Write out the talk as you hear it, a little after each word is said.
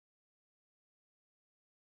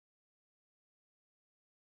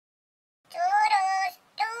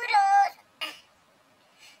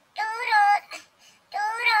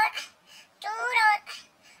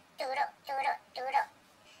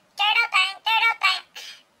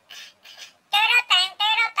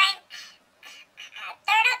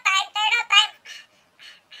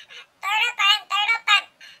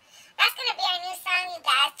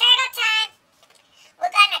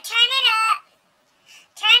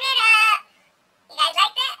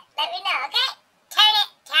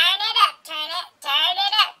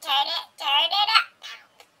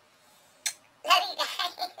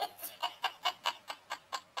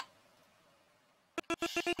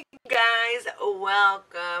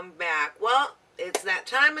welcome back. Well, it's that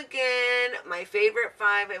time again, my favorite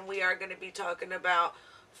 5, and we are going to be talking about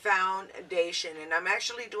foundation. And I'm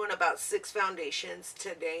actually doing about 6 foundations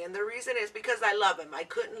today, and the reason is because I love them. I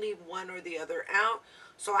couldn't leave one or the other out,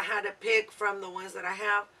 so I had to pick from the ones that I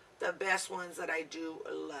have, the best ones that I do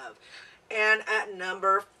love. And at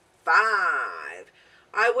number 5,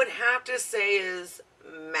 I would have to say is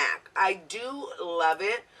MAC. I do love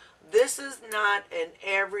it. This is not an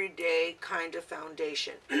everyday kind of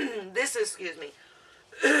foundation. This is, excuse me,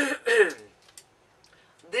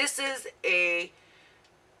 this is a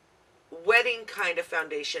wedding kind of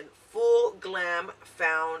foundation, full glam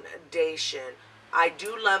foundation. I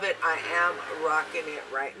do love it. I am rocking it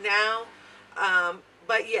right now.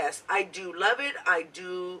 But yes, I do love it. I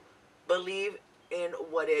do believe in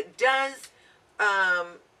what it does.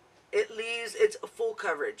 It leaves, it's full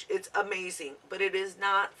coverage. It's amazing, but it is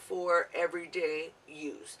not for everyday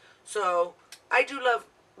use. So I do love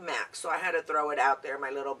MAC, so I had to throw it out there, my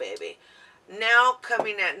little baby. Now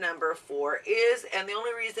coming at number 4 is, and the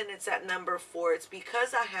only reason it's at number 4, it's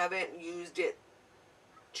because I haven't used it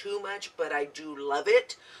too much, but I do love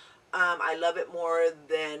it. I love it more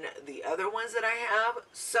than the other ones that I have.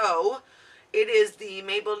 So it is the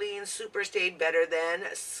Maybelline Super Stay Better Than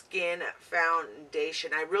Skin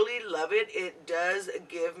Foundation. I really love it. It does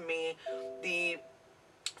give me the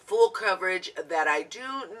full coverage that I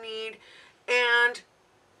do need, and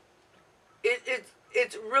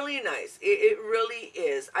it's really nice. It really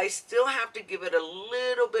is. I still have to give it a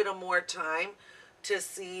little bit of more time to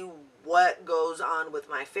see what goes on with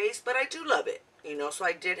my face, but I do love it, you know, so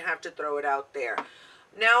I did have to throw it out there.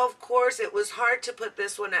 Now, of course, it was hard to put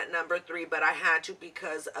this one at number 3, but I had to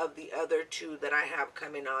because of the other 2 that I have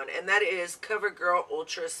coming on, and that is CoverGirl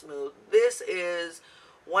Ultra Smooth. This is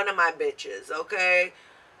one of my bitches, okay?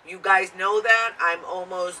 You guys know that. I'm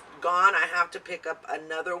almost gone. I have to pick up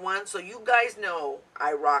another one, so you guys know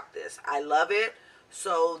I rock this. I love it.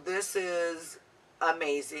 So this is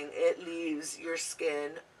amazing. It leaves your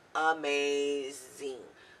skin amazing.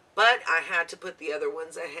 But I had to put the other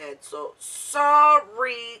ones ahead. So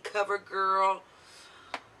sorry, CoverGirl.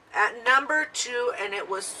 At number 2, and it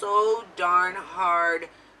was so darn hard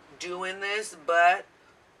doing this, but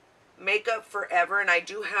Makeup Forever, and I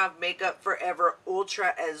do have Makeup Forever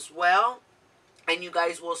Ultra as well. And you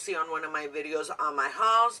guys will see on one of my videos on my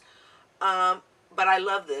hauls. But I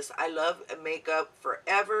love this. I love Makeup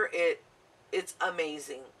Forever. It's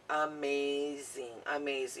amazing. Amazing.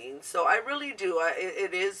 Amazing. So I really do.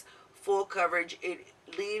 It is full coverage. It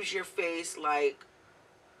leaves your face like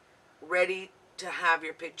ready to have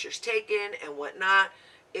your pictures taken and whatnot.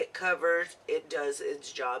 It covers. It does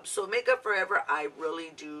its job. So Makeup Forever, I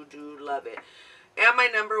really do love it. And my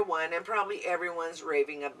number 1, and probably everyone's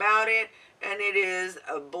raving about it, and it is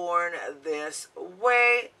Born This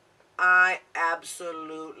Way. I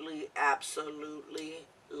absolutely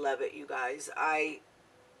love it, you guys. I'm,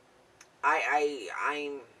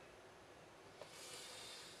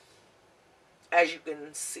 as you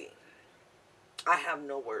can see, I have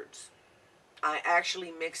no words. I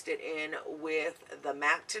actually mixed it in with the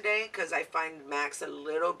MAC today because I find MAC's a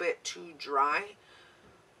little bit too dry.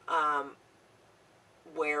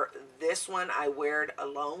 Where this one, I wear it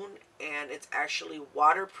alone, and it's actually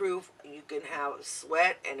waterproof. You can have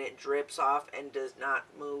sweat and it drips off and does not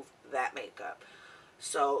move that makeup.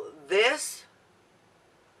 So this,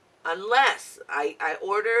 unless I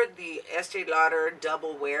ordered the Estee Lauder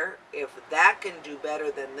Double Wear, if that can do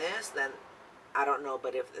better than this, then I don't know.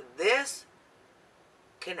 But if this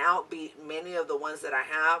can outbeat many of the ones that I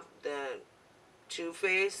have, then Too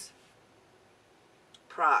Faced,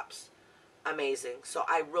 props. Amazing. So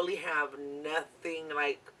I really have nothing,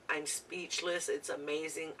 like, I'm speechless. It's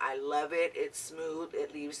amazing. I love it. It's smooth.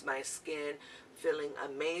 It leaves my skin feeling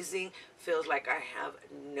amazing. Feels like I have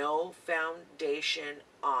no foundation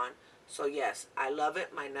on. So yes, I love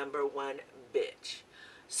it. My number 1 bitch.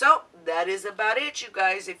 So that is about it, you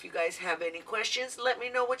guys. If you guys have any questions, let me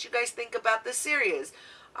know what you guys think about the series.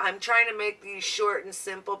 I'm trying to make these short and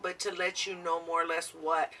simple, but to let you know more or less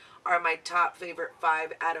what are my top favorite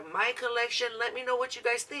 5 out of my collection. Let me know what you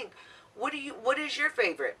guys think. What is your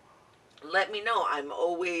favorite? Let me know. I'm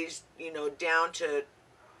always, you know, down to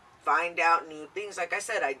find out new things. Like I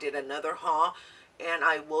said, I did another haul, and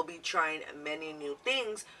I will be trying many new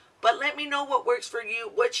things. But let me know what works for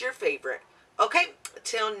you. What's your favorite? Okay,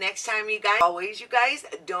 till next time, you guys. Always, you guys,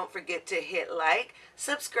 don't forget to hit like,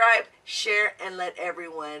 subscribe, share, and let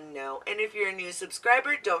everyone know. And if you're a new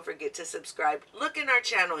subscriber, don't forget to subscribe. Look in our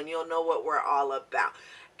channel and you'll know what we're all about.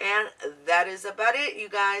 And that is about it, you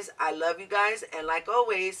guys. I love you guys. And like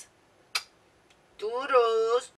always, toodles.